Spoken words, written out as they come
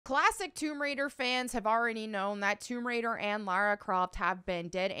classic Tomb Raider fans have already known that Tomb Raider and Lara Croft have been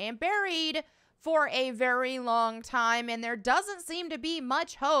dead and buried for a very long time, and there doesn't seem to be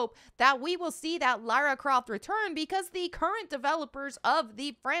much hope that we will see that Lara Croft return, because the current developers of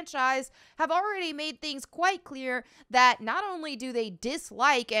the franchise have already made things quite clear that not only do they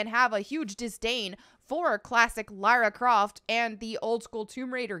dislike and have a huge disdain for classic Lara Croft and the old school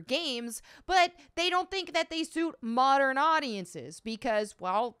Tomb Raider games, but they don't think that they suit modern audiences because,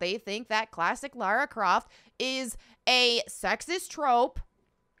 well, they think that classic Lara Croft is a sexist trope,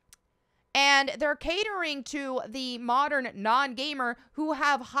 and they're catering to the modern non-gamer who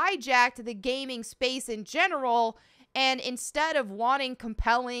have hijacked the gaming space in general. And instead of wanting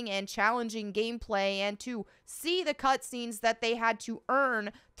compelling and challenging gameplay and to see the cutscenes that they had to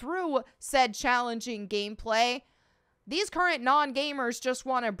earn through said challenging gameplay, these current non-gamers just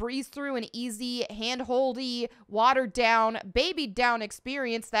want to breeze through an easy, hand-holdy, watered-down, babied-down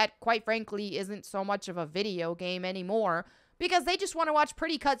experience that, quite frankly, isn't so much of a video game anymore, because they just want to watch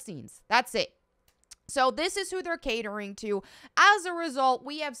pretty cutscenes. That's it. So this is who they're catering to. As a result,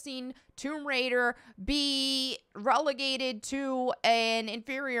 we have seen Tomb Raider be relegated to an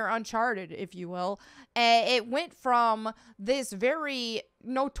inferior Uncharted, if you will. It went from this very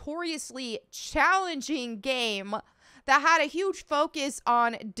notoriously challenging game that had a huge focus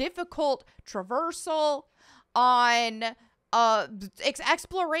on difficult traversal, on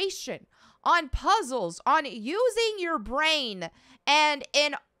exploration, on puzzles, on using your brain, and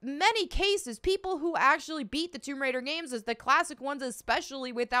in many cases, people who actually beat the Tomb Raider games, as the classic ones,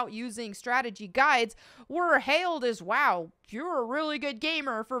 especially without using strategy guides, were hailed as, wow, you're a really good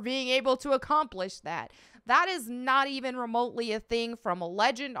gamer for being able to accomplish that. That is not even remotely a thing from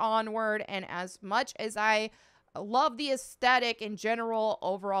Legend onward, and as much as I love the aesthetic and general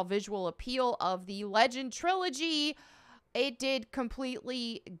overall visual appeal of the Legend trilogy, it did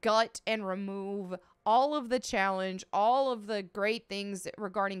completely gut and remove all of the challenge, all of the great things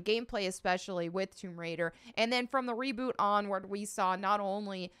regarding gameplay, especially with Tomb Raider. And then from the reboot onward, we saw not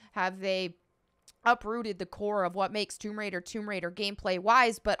only have they uprooted the core of what makes Tomb Raider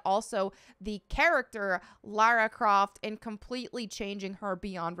gameplay-wise, but also the character Lara Croft, and completely changing her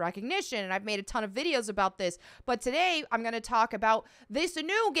beyond recognition. And I've made a ton of videos about this, but today I'm going to talk about this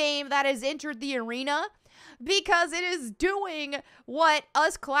new game that has entered the arena, because it is doing what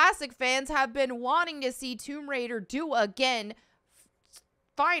us classic fans have been wanting to see Tomb Raider do again,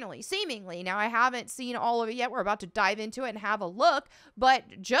 finally, seemingly. Now, I haven't seen all of it yet. We're about to dive into it and have a look, but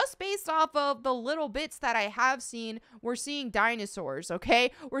just based off of the little bits that I have seen, we're seeing dinosaurs,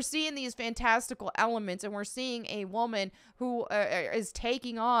 okay? We're seeing these fantastical elements, and we're seeing a woman who is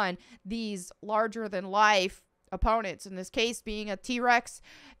taking on these larger-than-life opponents, in this case being a T-Rex,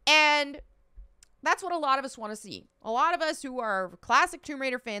 and that's what a lot of us want to see. A lot of us who are classic Tomb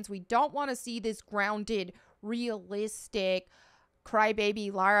Raider fans, we don't want to see this grounded, realistic,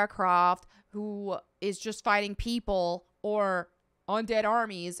 crybaby Lara Croft who is just fighting people or undead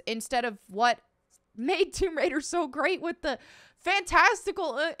armies, instead of what made Tomb Raider so great with the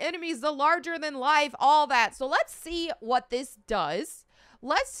fantastical enemies, the larger than life, all that. So let's see what this does.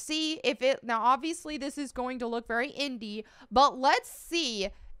 Let's see if it, now obviously this is going to look very indie, but let's see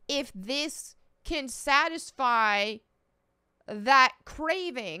if this can satisfy that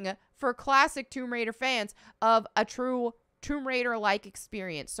craving for classic Tomb Raider fans of a true Tomb Raider-like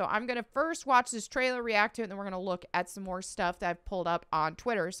experience. So I'm going to first watch this trailer, react to it, and then we're going to look at some more stuff that I've pulled up on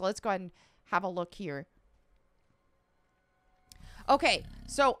Twitter. So let's go ahead and have a look here. Okay,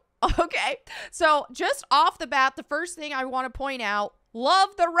 so just off the bat, the first thing I want to point out, love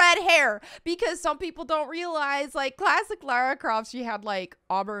the red hair, because some people don't realize, like, classic Lara Croft, she had like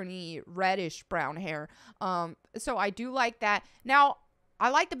auburny reddish brown hair. So I do like that. Now, I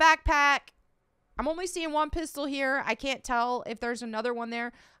like the backpack. I'm only seeing one pistol here. I can't tell if there's another one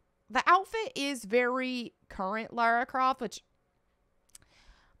there. The outfit is very current Lara Croft, which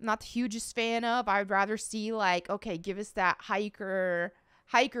I'm not the hugest fan of. I'd rather see, like, okay, give us that hiker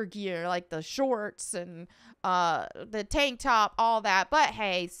gear, like the shorts and the tank top, all that. But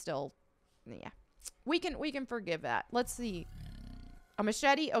hey, still, yeah, we can forgive that. Let's see. A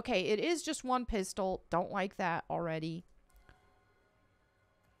machete. Okay, it is just one pistol. Don't like that already.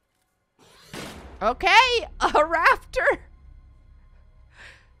 Okay, a raptor.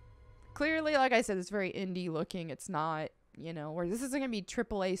 Clearly, like I said, it's very indie looking. It's not, you know, where this isn't gonna be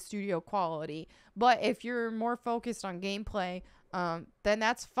AAA studio quality. But if you're more focused on gameplay, then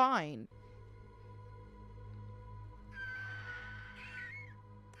that's fine.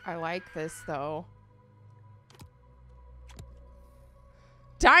 I like this, though.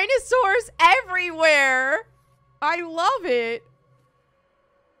 Dinosaurs everywhere! I love it!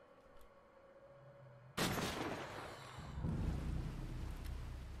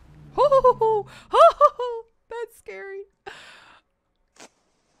 That's scary.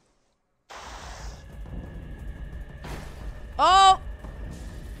 Oh.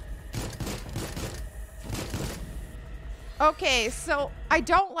 Okay, so I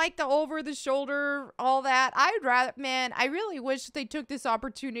don't like the over the shoulder, all that. I'd rather, man, I really wish they took this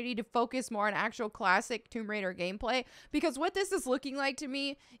opportunity to focus more on actual classic Tomb Raider gameplay, because what this is looking like to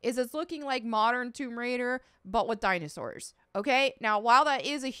me is it's looking like modern Tomb Raider, but with dinosaurs. Okay, now while that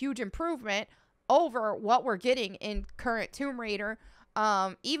is a huge improvement over what we're getting in current Tomb Raider,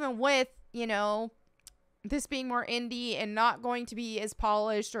 even with, you know, this being more indie and not going to be as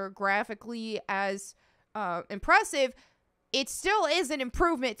polished or graphically as impressive, it still is an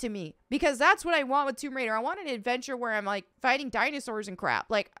improvement to me, because that's what I want with Tomb Raider. I want an adventure where I'm like fighting dinosaurs and crap.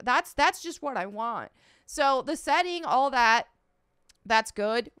 Like that's just what I want. So the setting, all that, that's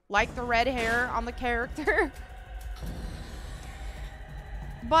good. Like the red hair on the character.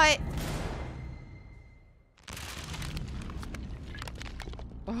 But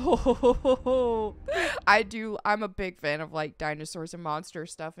oh, I'm a big fan of like dinosaurs and monster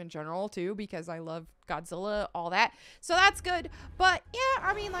stuff in general too, because I love Godzilla, all that. So that's good. But yeah,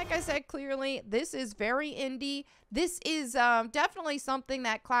 I mean, like I said, clearly this is very indie. This is definitely something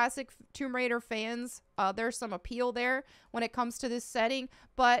that classic Tomb Raider fans, there's some appeal there when it comes to this setting.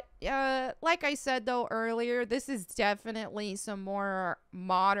 But like I said though earlier, this is definitely some more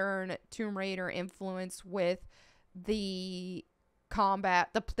modern Tomb Raider influence with the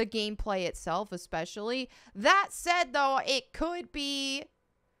combat, the gameplay itself especially. That said though, it could be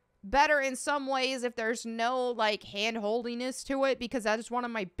better in some ways if there's no like hand-holdiness to it, because that is one of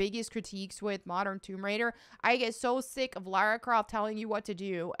my biggest critiques with modern Tomb Raider. I get so sick of Lara Croft telling you what to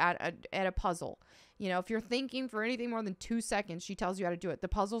do at a puzzle. You know, if you're thinking for anything more than 2 seconds, she tells you how to do it. The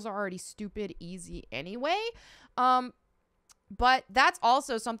puzzles are already stupid easy anyway. But that's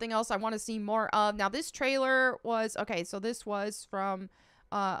also something else I want to see more of. Now, this trailer was, okay, so this was from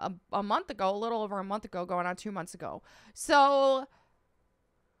a month ago, a little over a month ago, going on 2 months ago. So,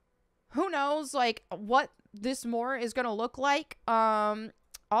 who knows, like, what this more is going to look like.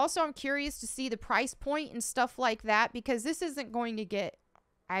 Also, I'm curious to see the price point and stuff like that, because this isn't going to get,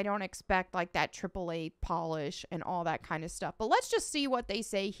 I don't expect like that AAA polish and all that kind of stuff. But let's just see what they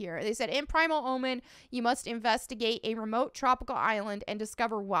say here. They said, in Primal Omen, you must investigate a remote tropical island and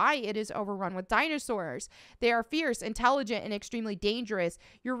discover why it is overrun with dinosaurs. They are fierce, intelligent, and extremely dangerous.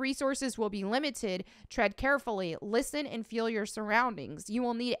 Your resources will be limited. Tread carefully. Listen and feel your surroundings. You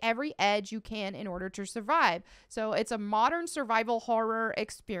will need every edge you can in order to survive. So it's a modern survival horror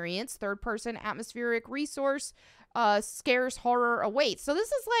experience. Third-person atmospheric resource. Scarce horror awaits. So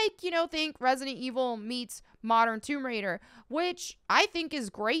this is like, you know, think Resident Evil meets modern Tomb Raider, which I think is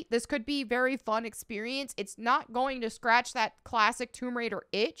great. This could be a very fun experience. It's not going to scratch that classic Tomb Raider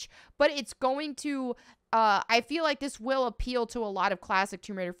itch, but it's going to, I feel like this will appeal to a lot of classic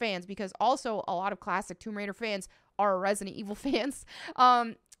Tomb Raider fans, because also a lot of classic Tomb Raider fans are Resident Evil fans.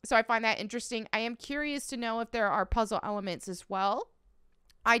 So I find that interesting. I am curious to know if there are puzzle elements as well.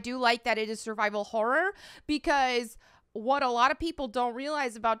 I do like that it is survival horror, because what a lot of people don't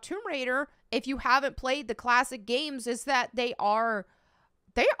realize about Tomb Raider, if you haven't played the classic games, is that they are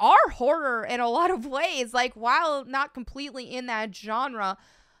horror in a lot of ways. Like, while not completely in that genre,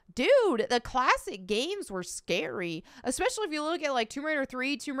 dude, the classic games were scary. Especially if you look at like Tomb Raider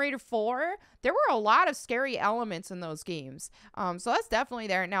 3, Tomb Raider 4, there were a lot of scary elements in those games. So that's definitely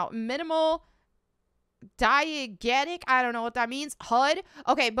there. Now, minimal diegetic, I don't know what that means. HUD.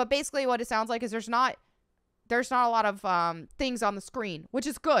 Okay, but basically what it sounds like is there's not a lot of things on the screen, which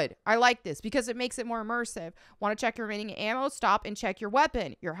is good. I like this because it makes it more immersive. Want to check your remaining ammo? Stop and check your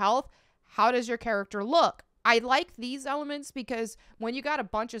weapon, your health. How does your character look? I like these elements because when you got a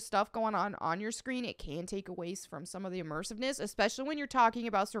bunch of stuff going on your screen, it can take away from some of the immersiveness, especially when you're talking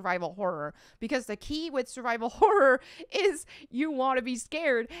about survival horror. Because the key with survival horror is you want to be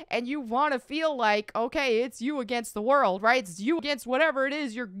scared and you want to feel like, okay, it's you against the world, right? It's you against whatever it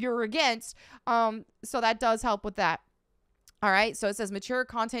is you're against. So that does help with that. All right, so it says mature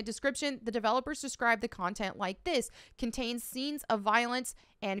content description. The developers describe the content like this: contains scenes of violence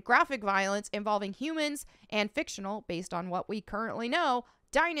and graphic violence involving humans and fictional, based on what we currently know,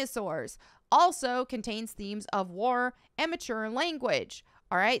 dinosaurs. Also contains themes of war and mature language.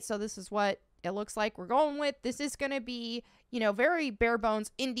 All right, so this is what it looks like we're going with. This is going to be, you know, very bare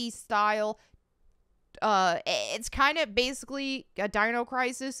bones indie style. It's kind of basically a Dino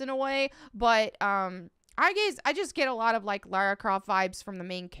Crisis in a way, but I just get a lot of like Lara Croft vibes from the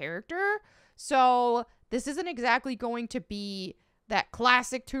main character. So this isn't exactly going to be that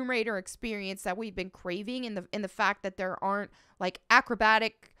classic Tomb Raider experience that we've been craving, in the fact that there aren't like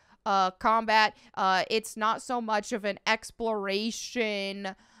acrobatic combat. It's not so much of an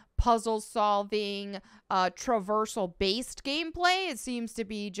exploration, puzzle solving, traversal based gameplay. It seems to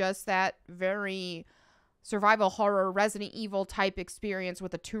be just that very survival horror Resident Evil type experience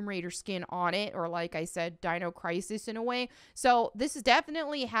with a Tomb Raider skin on it, or like I said, Dino Crisis in a way. So this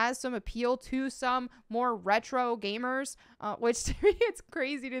definitely has some appeal to some more retro gamers, which to me, it's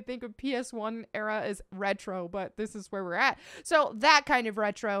crazy to think of PS1 era as retro, but this is where we're at. So that kind of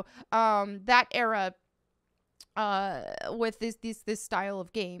retro, that era, with this style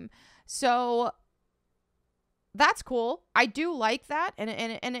of game. So that's cool. I do like that, and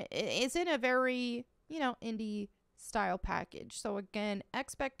it's in a very, you know, indie style package. So again,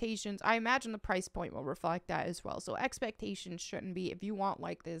 expectations, I imagine the price point will reflect that as well. So expectations shouldn't be, if you want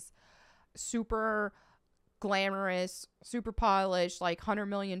like this super glamorous, super polished, like $100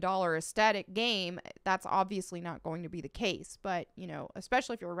 million aesthetic game, that's obviously not going to be the case. But, you know,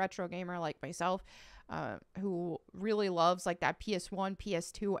 especially if you're a retro gamer like myself, who really loves like that PS1,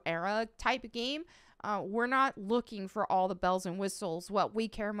 PS2 era type of game, we're not looking for all the bells and whistles. What we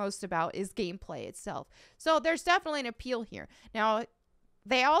care most about is gameplay itself. So there's definitely an appeal here. Now,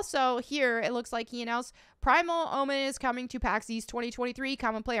 they also, here, it looks like he announced Primal Omen is coming to PAX East 2023.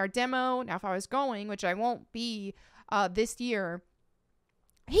 Come and play our demo. Now, if I was going, which I won't be this year,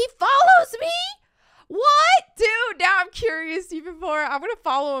 he follows me? What? Dude, now I'm curious even more. I'm going to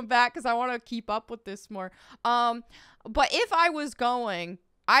follow him back because I want to keep up with this more. But if I was going,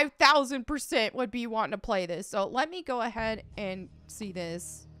 I 1000% would be wanting to play this. So let me go ahead and see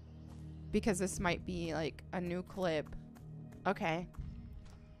this, because this might be like a new clip. Okay.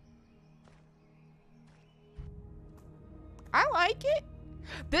 I like it.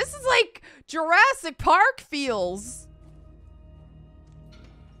 This is like Jurassic Park feels.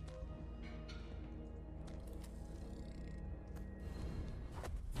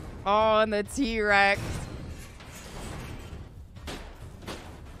 Oh, and the T-Rex.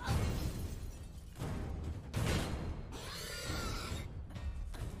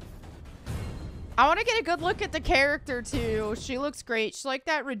 I want to get a good look at the character too. She looks great. She's like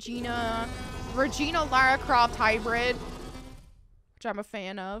that Regina Lara Croft hybrid, which I'm a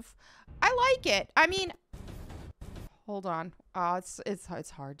fan of. I like it. I mean, hold on.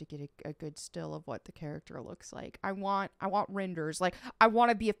 It's hard to get a good still of what the character looks like. I want renders. Like, I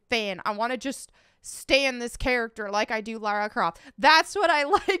want to be a fan. I want to just stand this character like I do Lara Croft. That's what I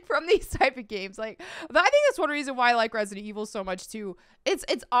like from these type of games. Like, I think that's one reason why I like Resident Evil so much too. It's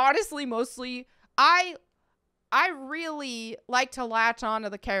honestly mostly, I really like to latch onto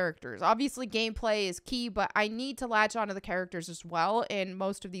the characters. Obviously, gameplay is key, but I need to latch onto the characters as well in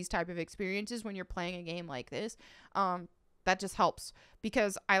most of these type of experiences when you're playing a game like this. That just helps,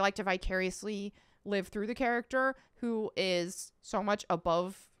 because I like to vicariously live through the character who is so much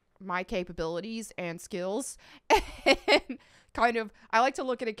above my capabilities and skills. And kind of, I like to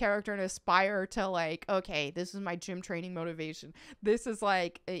look at a character and aspire to, like, okay, this is my gym training motivation. This is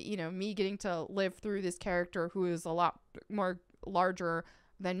like, you know, me getting to live through this character who is a lot more larger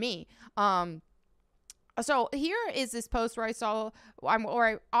than me. So here is this post where I saw,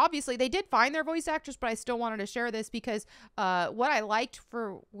 obviously they did find their voice actress, but I still wanted to share this because what I liked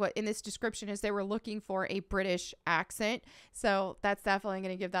for what in this description is they were looking for a British accent. So that's definitely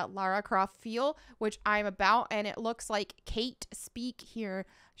going to give that Lara Croft feel, which I'm about. And it looks like Kate Speak here.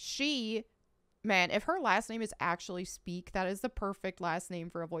 She, man, if her last name is actually Speak, that is the perfect last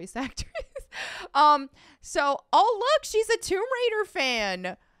name for a voice actress. So, oh, look, she's a Tomb Raider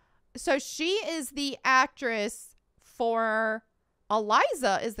fan. So she is the actress for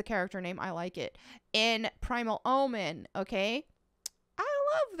Eliza is the character name. I like it. In Primal Omen. Okay. I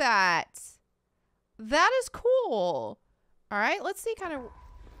love that. That is cool. All right. Let's see kind of.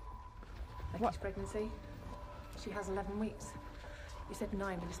 Becky's pregnancy. She has 11 weeks. You said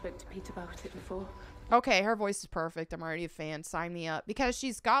 9 when you spoke to Pete about it before. Okay. Her voice is perfect. I'm already a fan. Sign me up. Because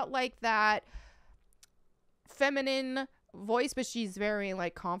she's got like that feminine voice, but she's very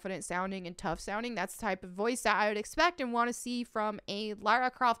like confident sounding and tough sounding. That's the type of voice that I would expect and want to see from a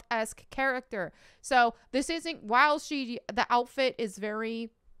Lara Croft-esque character. So this isn't, while the outfit is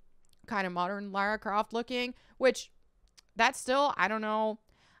very kind of modern Lara Croft looking, which that's still, I don't know,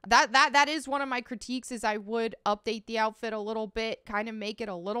 that is one of my critiques, is I would update the outfit a little bit, kind of make it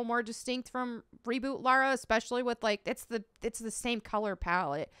a little more distinct from reboot Lara, especially with like, it's the same color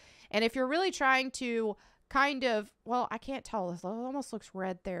palette. And if you're really trying to kind of, well, I can't tell. It almost looks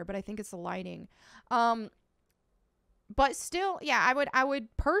red there, but I think it's the lighting. But still, yeah, I would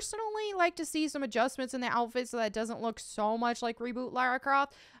personally like to see some adjustments in the outfit so that it doesn't look so much like reboot Lara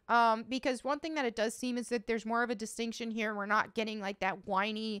Croft. Because one thing that it does seem is that there's more of a distinction here. We're not getting like that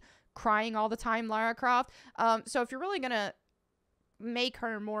whiny, crying all the time Lara Croft. So if you're really gonna make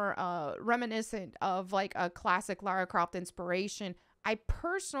her more reminiscent of like a classic Lara Croft inspiration, I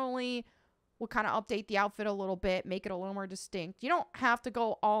personally will kind of update the outfit a little bit, make it a little more distinct. You don't have to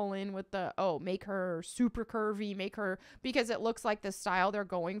go all in with the, oh, make her super curvy, make her, because it looks like the style they're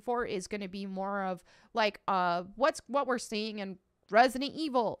going for is going to be more of like what we're seeing in Resident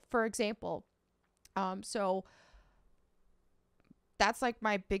Evil, for example. So that's like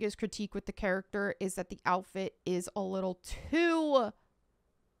my biggest critique with the character, is that the outfit is a little too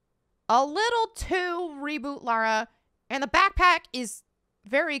reboot Lara, and the backpack is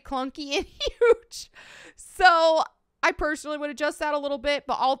very clunky and huge. So I personally would adjust that a little bit,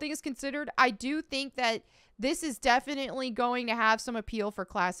 but all things considered, I do think that this is definitely going to have some appeal for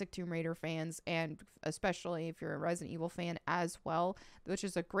classic Tomb Raider fans, and especially if you're a Resident Evil fan as well, which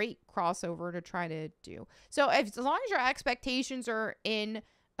is a great crossover to try to do. So as long as your expectations are in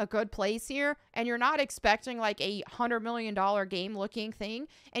a good place here, and you're not expecting like a $100 million game looking thing,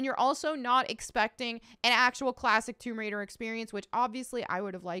 and you're also not expecting an actual classic Tomb Raider experience, which obviously I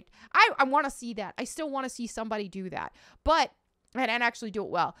would have liked. I want to see that. I still want to see somebody do that, but and actually do it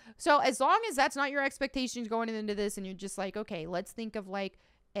well. So as long as that's not your expectations going into this, and you're just like, okay, let's think of like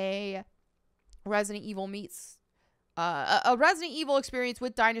a Resident Evil meets a Resident Evil experience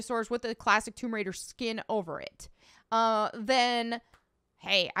with dinosaurs with a classic Tomb Raider skin over it, then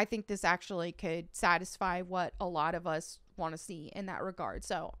hey, I think this actually could satisfy what a lot of us want to see in that regard.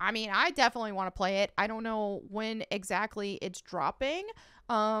 So, I mean, I definitely want to play it. I don't know when exactly it's dropping.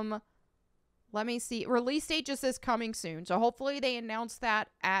 Let me see. Release date just says coming soon. So hopefully they announce that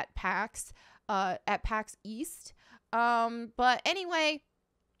at PAX East. But anyway,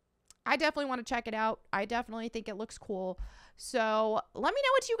 I definitely want to check it out. I definitely think it looks cool. So let me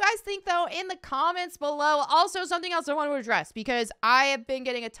know what you guys think, though, in the comments below. Also, something else I want to address, because I have been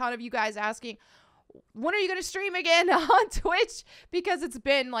getting a ton of you guys asking, when are you going to stream again on Twitch? Because it's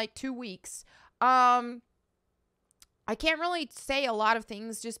been like 2 weeks. I can't really say a lot of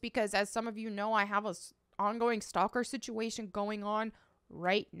things, just because, as some of you know, I have a ongoing stalker situation going on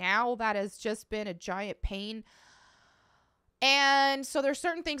right now that has just been a giant pain. And so there's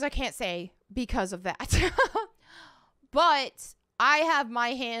certain things I can't say because of that. But I have my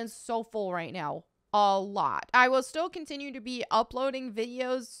hands so full right now. A lot. I will still continue to be uploading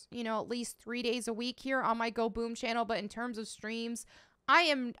videos, you know, at least 3 days a week here on my Go Boom channel. But in terms of streams, I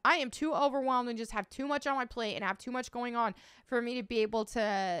am too overwhelmed and just have too much on my plate and have too much going on for me to be able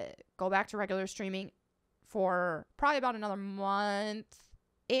to go back to regular streaming for probably about another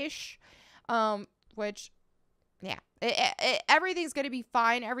month-ish. Which, yeah, everything's going to be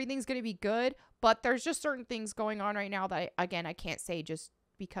fine. Everything's going to be good. But there's just certain things going on right now that, I can't say just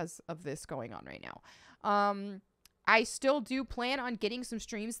because of this going on right now. I still do plan on getting some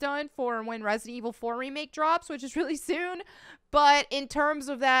streams done for when Resident Evil 4 Remake drops, which is really soon. But in terms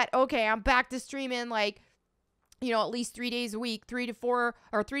of that, okay, I'm back to streaming like, you know, at least 3 days a week, 3 to 5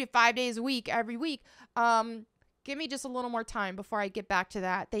 days a week, every week. Give me just a little more time before I get back to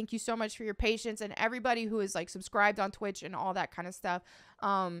that. Thank you so much for your patience, and everybody who is like subscribed on Twitch and all that kind of stuff.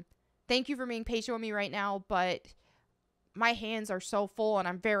 Thank you for being patient with me right now, but my hands are so full and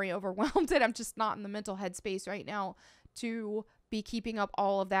I'm very overwhelmed, and I'm just not in the mental headspace right now to be keeping up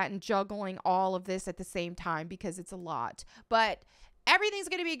all of that and juggling all of this at the same time, because it's a lot. But everything's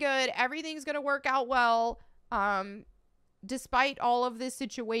going to be good. Everything's going to work out well. Despite all of this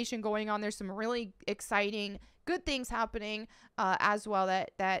situation going on, there's some really exciting, good things happening as well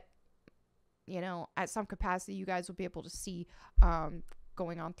that, you know, at some capacity you guys will be able to see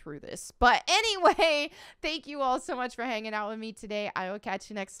going on through this. But anyway, thank you all so much for hanging out with me today. I will catch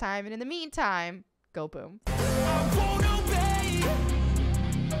you next time, and in the meantime, go boom.